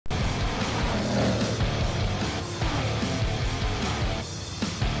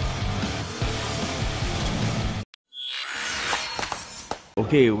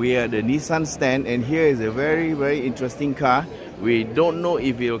Okay, we are at the Nissan stand, and here is a very interesting car. We don't know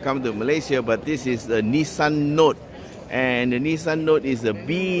if it will come to Malaysia, but this is the Nissan Note, and the Nissan Note is a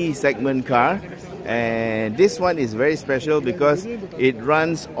B segment car, and this one is very special because it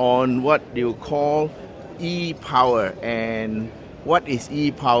runs on what you call e-power. And what is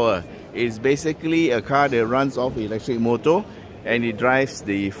e-power? It's basically a car that runs off electric motor, and it drives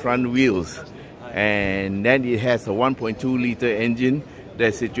the front wheels, and then it has a 1.2 liter engine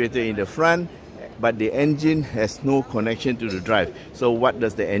that's situated in the front, but the engine has no connection to the drive. So what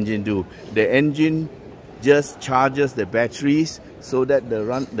does the engine do? The engine just charges the batteries so that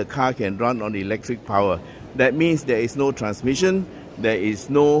the car can run on electric power. That means there is no transmission, there is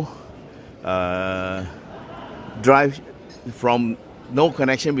no no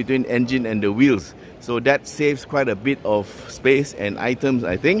connection between engine and the wheels. So that saves quite a bit of space and items,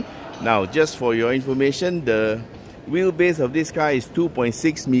 I think. Now, just for your information, the wheelbase of this car is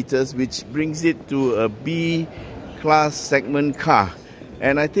 2.6 meters, which brings it to a B class segment car.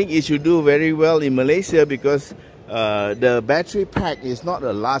 And I think it should do very well in Malaysia because the battery pack is not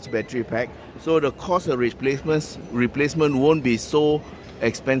a large battery pack, so the cost of replacement won't be so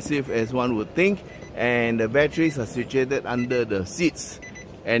expensive as one would think. And the batteries are situated under the seats.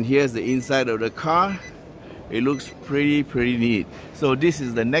 And here's the inside of the car. It looks pretty neat. So this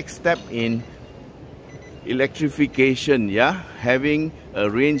is the next step in electrification, yeah, having a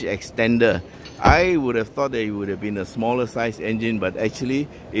range extender. I would have thought that it would have been a smaller size engine, but actually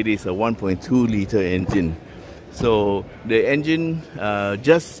it is a 1.2 liter engine. So the engine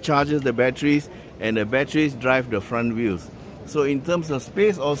just charges the batteries, and the batteries drive the front wheels. So in terms of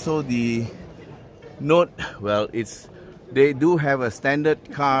space also, the Note, well, they do have a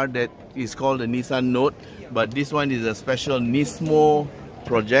standard car that is called the Nissan Note, but this one is a special Nismo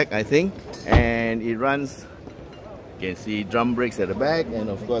project, I think, and it runs, you can see drum brakes at the back,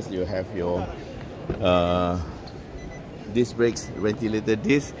 and of course you have your disc brakes, ventilated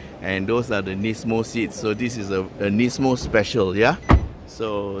disc, and those are the Nismo seats. So this is a Nismo special, yeah.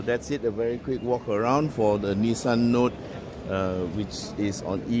 So that's it, a very quick walk around for the Nissan Note, which is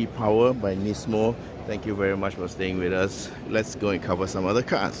on e-power by Nismo. Thank you very much for staying with us. Let's go and cover some other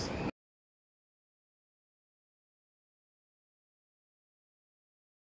cars.